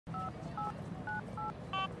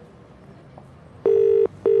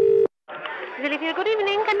Good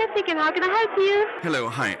evening, can I speak in? How can I help you? Hello,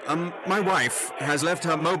 hi. My wife has left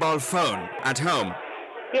her mobile phone at home.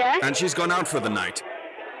 Yes? And she's gone out for the night.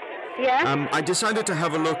 Yes? I decided to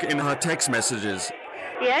have a look in her text messages.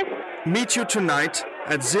 Yes? Meet you tonight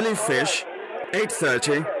at Zillyfish,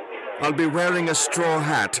 8:30. I'll be wearing a straw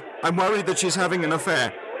hat. I'm worried that she's having an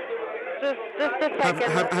affair. Just a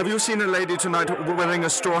second. Have you seen a lady tonight wearing a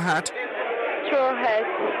straw hat? Straw hat.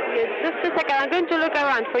 Yes, just a second. I'm going to look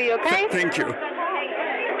around for you, okay? Thank you.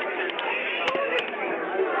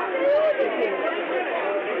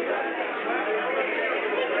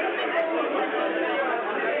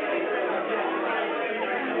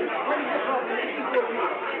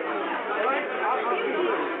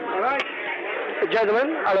 Gentlemen,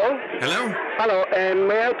 hello. Hello? Hello,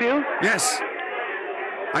 may I help you? Yes.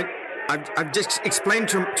 I've just explained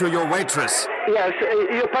to your waitress. Yes,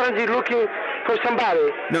 you're apparently looking for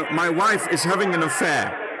somebody. No, my wife is having an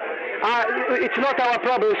affair. It's not our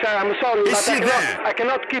problem, sir. I'm sorry. Is she there? I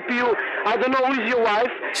cannot keep you. I don't know who is your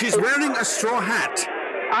wife. She's wearing a straw hat.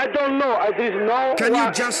 I don't know. There is no... Can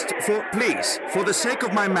you just, please, for the sake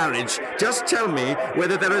of my marriage, just tell me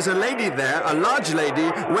whether there is a lady there, a large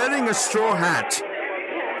lady, wearing a straw hat?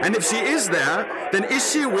 And if she is there, then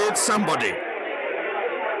is she with somebody?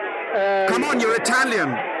 Come on, you're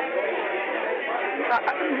Italian.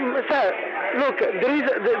 Sir, look, there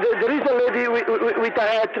is a lady with a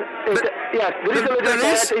hat. Yes, there is a lady with a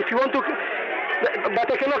hat. If you want to... But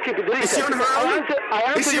I cannot keep it. Is she on her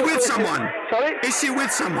own? Is she with someone? Sorry? Is she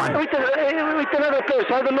with someone? With another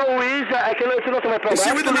person. I don't know who he is. It's not my problem. Is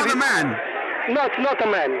she with another man? No, it's not a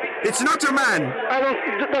man. It's not a man.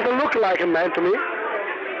 It doesn't look like a man to me.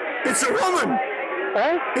 It's a woman.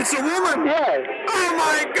 Huh? It's a woman. Yeah. Oh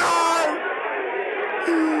my God.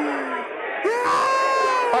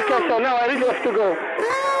 Okay, so now I really have to go.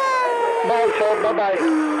 Bye, sir. Bye-bye.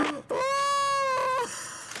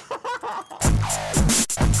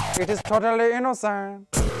 It is totally innocent.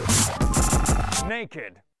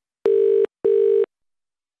 Naked.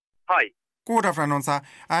 Hi. Good afternoon, sir.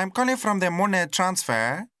 I'm calling from the money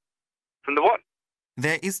transfer. From the what?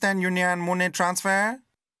 The Eastern Union money transfer?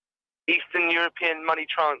 Eastern European money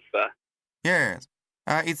transfer. Yes.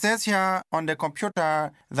 It says here on the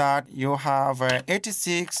computer that you have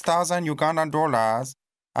 86,000 Ugandan dollars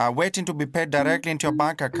waiting to be paid directly into your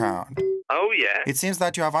bank account. Oh, yeah? It seems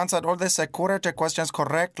that you have answered all the security questions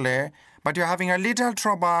correctly, but you're having a little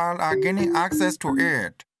trouble gaining access to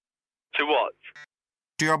it. To what?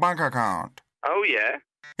 To your bank account. Oh, yeah?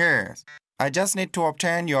 Yes. I just need to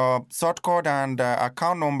obtain your sort code and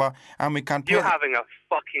account number, and we can pay... You're having a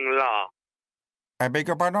fucking laugh. I beg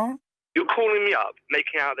your pardon? You're calling me up,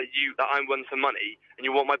 making out that I won some money, and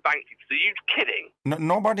you want my bank details. Are you kidding? No,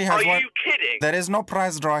 nobody has... Are you kidding? There is no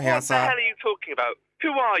prize draw here, what sir. What the hell are you talking about? Who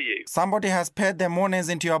are you? Somebody has paid the monies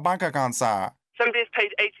into your bank account, sir. Somebody has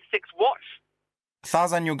paid 86 what?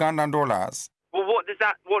 1,000 Ugandan dollars. Well, what is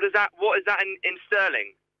that in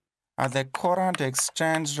sterling? At the current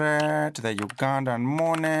exchange rate, the Ugandan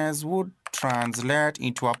monies would translate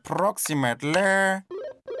into approximately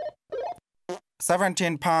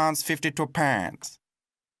 17 pounds 52 pence.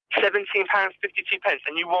 17 pounds 52 pence,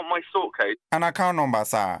 and you want my sort code? An account number,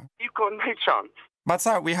 sir. You've got no chance. But,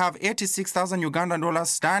 sir, we have 86,000 Ugandan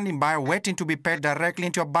dollars standing by waiting to be paid directly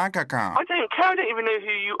into your bank account. I don't care. I don't even know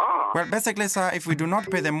who you are. Well, basically, sir, if we do not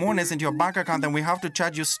pay the monies into your bank account, then we have to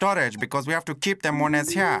charge you storage because we have to keep the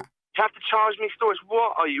monies here. You have to charge me storage?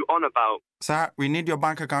 What are you on about? Sir, we need your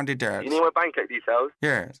bank account details. You need my bank account details?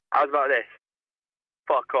 Yes. How's about this?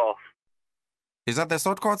 Fuck off. Is that the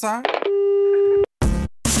sort code, sir?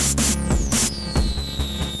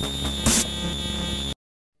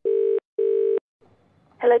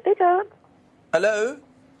 Hello, Big Art. Hello?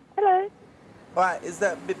 Hello. Alright, is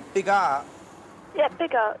that Big Art? Yeah,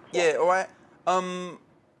 Big Art. Yeah, alright.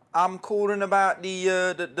 I'm calling about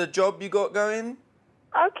the job you got going.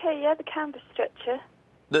 Okay, yeah, the canvas stretcher.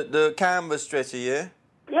 The canvas stretcher, yeah?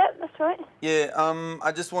 Yeah, that's right. Yeah,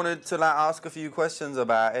 I just wanted to ask a few questions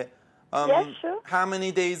about it. Yeah, sure. How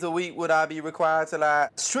many days a week would I be required to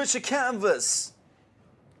stretch a canvas?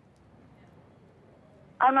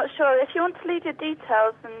 I'm not sure. If you want to leave your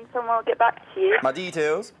details, then someone will get back to you. My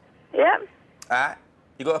details? Yeah. Alright.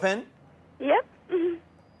 You got a pen? Yep.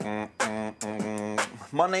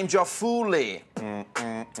 My name's Jafuli.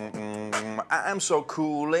 I'm so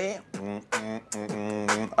coolie.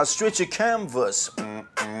 I stretch a canvas.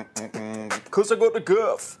 Cause I got the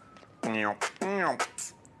girth.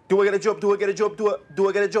 Do I get a job? Do I get a job? Do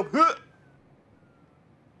I get a job?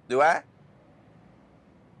 Do I?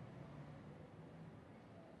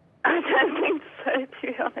 I don't think so, to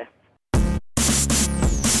be honest.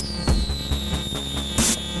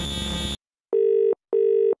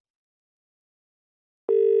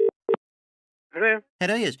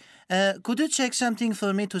 Hello, yes. Could you check something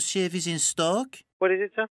for me to see if it's in stock? What is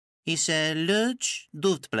it, sir? It's a large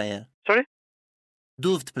Duvd player. Sorry?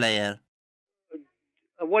 Duvd player.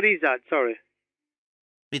 What is that? Sorry.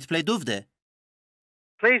 It play Duvde.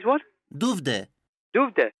 Plays what? Duvde.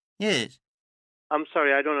 Duvde? Yes. I'm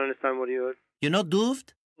sorry, I don't understand what you... You know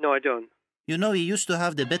Duvd? No, I don't. You know, he used to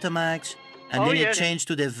have the Betamax, and then yes. he changed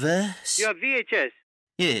to the verse. You have VHS?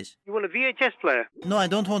 Yes. You want a VHS player? No, I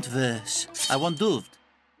don't want verse. I want Duvd.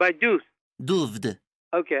 By Duvd? Duvd.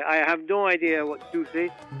 Okay, I have no idea what Duvd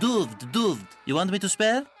is. Duvd. You want me to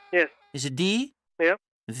spell? Yes. Is it D? Yeah.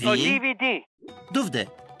 V? Oh, DVD. Duvde.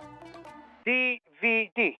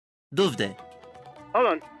 DVD. Duvde. Hold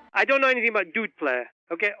on. I don't know anything about Dude player.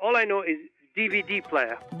 Okay, all I know is DVD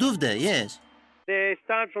player. Duvde, yes. They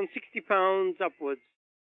start from £60 upwards.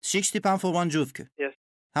 £60 for one Juvke. Yes.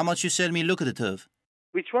 How much you sell me look at the turf?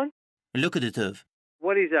 Which one? Look at the turf.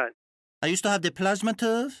 What is that? I used to have the plasma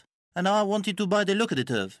turf, and now I wanted to buy the look at the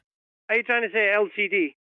turf. Are you trying to say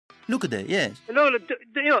LCD? Look at it, yes. No,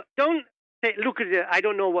 don't say look at it. I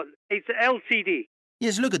don't know what. It's LCD.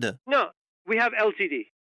 Yes, look at it. No, we have LCD.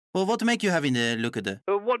 Well, what make you have in the look at it?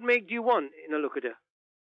 What make do you want in a look at it?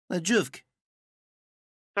 A Juvke.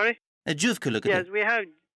 Sorry? A Juvke look at Yes, it. we have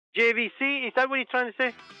JVC. Is that what you're trying to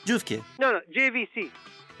say? Juvke. No, JVC.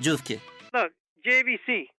 Juvke. Look,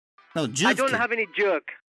 JVC. No, Juvke. I don't have any jerk.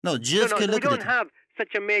 No, Juvke we look at don't it. have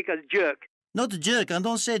such a make as jerk. Not jerk, I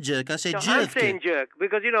don't say jerk, I say No, Juvke. I'm saying jerk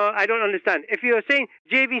because, I don't understand. If you're saying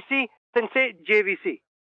JVC, then say JVC.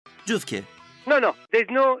 Juvke. No, there's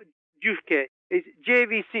no Juvke. It's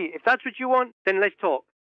JVC. If that's what you want, then let's talk.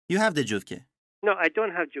 You have the Juvke. No, I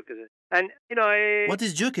don't have Juvke. And, What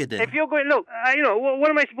is Juvke then? if you're going, look, what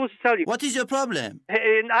am I supposed to tell you? What is your problem?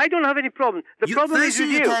 I don't have any problem. The problem is with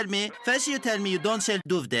you. First you tell me you don't sell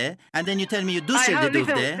Duvde, and then you tell me you do sell the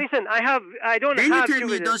Duvde. Listen, I don't Then have you tell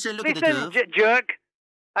me you Juvke. don't sell look at the Listen, turf. jerk.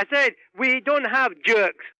 I said, we don't have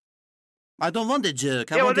jerks. I don't want the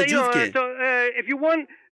jerk, I want the Juvke. So, if you want,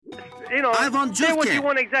 I want say what Juvke. you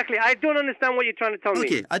want exactly. I don't understand what you're trying to tell me.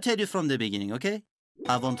 Okay, I tell you from the beginning, okay?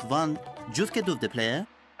 I want one Juvke Duvde player,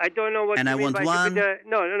 I don't know what and you I mean want by one- Jupiter.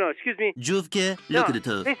 No, excuse me. Juvke look at the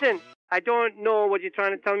turf. Listen, I don't know what you're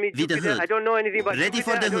trying to tell me. With the Jupiter. hood. I don't know anything about Ready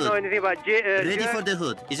Jupiter. for the I don't know hood. anything about Ready jerk. for the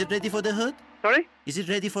hood. Is it ready for the hood? Sorry? Is it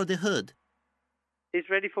ready for the hood? It's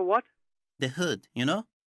ready for what? The hood, you know?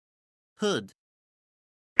 Hood.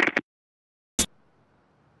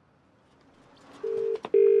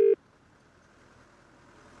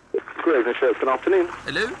 Grosvenor Shirts, good afternoon.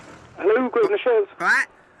 Hello? Hello, Grosvenor Shirts. Right.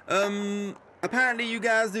 Apparently you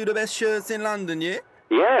guys do the best shirts in London, yeah?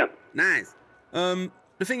 Yeah. Nice. The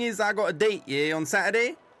thing is, I got a date, yeah, on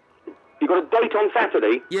Saturday. You got a date on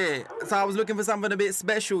Saturday? Yeah, so I was looking for something a bit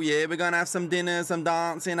special, yeah? We're gonna have some dinner, some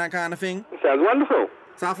dancing, that kind of thing. Sounds wonderful.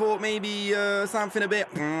 So I thought maybe something a bit...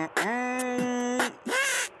 You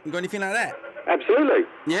got anything like that? Absolutely.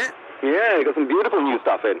 Yeah? Yeah, you got some beautiful new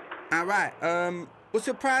stuff in. All right. What's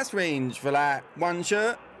your price range for, like, one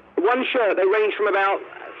shirt? One shirt, they range from about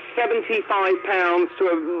 £75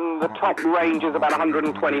 to the top range is about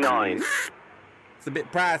 129. It's a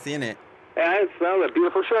bit pricey, innit? Yeah, well, they're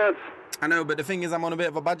beautiful shirts. I know, but the thing is I'm on a bit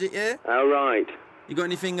of a budget, yeah? All right. You got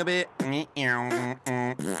anything a bit...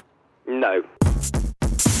 No.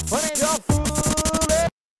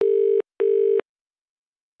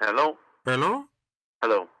 Hello? Hello?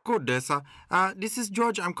 Hello? Good day, sir. This is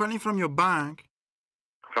George. I'm calling from your bank.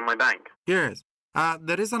 From my bank? Yes.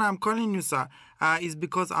 The reason I'm calling you, sir, is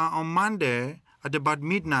because on Monday at about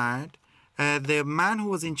midnight, the man who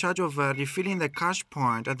was in charge of refilling the cash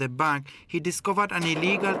point at the bank, he discovered an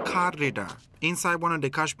illegal card reader inside one of the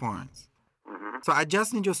cash points. So I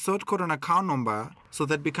just need your sort code and account number so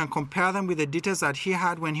that we can compare them with the details that he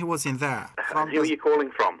had when he was in there. Who are you calling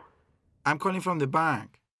from? I'm calling from the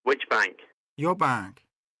bank. Which bank? Your bank.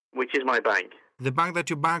 Which is my bank? The bank that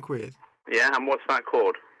you bank with. Yeah, and what's that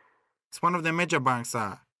code? It's one of the major banks,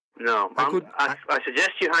 sir. No, I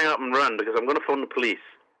suggest you hang up and run because I'm going to phone the police.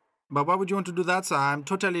 But why would you want to do that, sir? I'm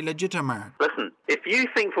totally legitimate. Listen, if you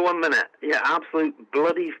think for 1 minute, you're absolute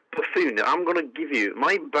bloody buffoon, I'm going to give you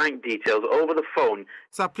my bank details over the phone.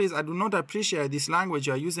 Sir, please, I do not appreciate this language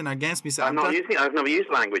you are using against me, sir. I've never used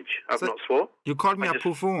language. I've not swore. You called me a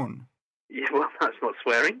buffoon. Yeah, well, that's not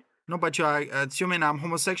swearing. No, but you are assuming I'm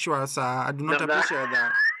homosexual, sir. I do not appreciate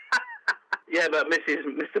that. Yeah, but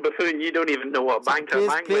Mr. Buffoon, you don't even know what bank I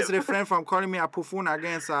bank Please with. refrain from calling me a buffoon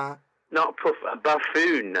again, sir. Not a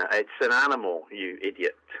buffoon. It's an animal, you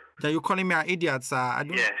idiot. Then you're calling me an idiot, sir.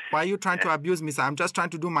 Yes. Why are you trying to abuse me, sir? I'm just trying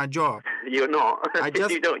to do my job. You're not.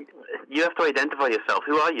 You have to identify yourself.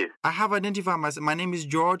 Who are you? I have identified myself. My name is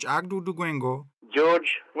George Agdudugwengo.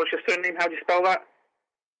 George, what's your surname? How do you spell that?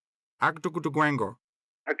 Agtukutuguengo.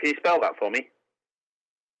 Can you spell that for me?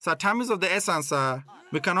 Sir, time is of the essence, sir.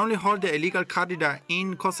 We can only hold the illegal card reader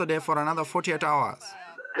in custody for another 48 hours.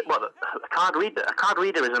 What, a card reader? A card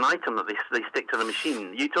reader is an item that they stick to the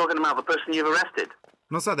machine. You talking about the person you've arrested?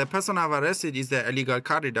 No, sir. The person I've arrested is the illegal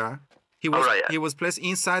card reader. He was placed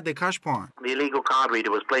inside the cash point. The illegal card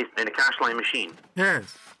reader was placed in a cash line machine?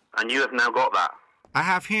 Yes. And you have now got that? I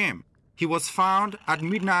have him. He was found at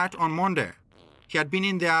midnight on Monday. He had been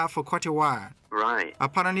in there for quite a while. Right.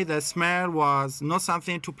 Apparently the smell was not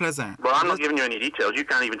something too pleasant. Well, I'm not giving you any details. You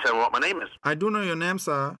can't even tell me what my name is. I do know your name,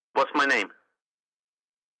 sir. What's my name?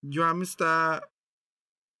 You are Mr.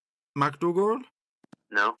 McDougall?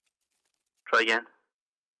 No. Try again.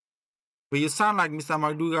 But you sound like Mr.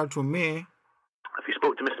 McDougall to me. Have you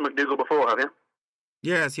spoke to Mr. McDougall before, have you?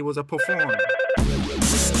 Yes, he was a performer.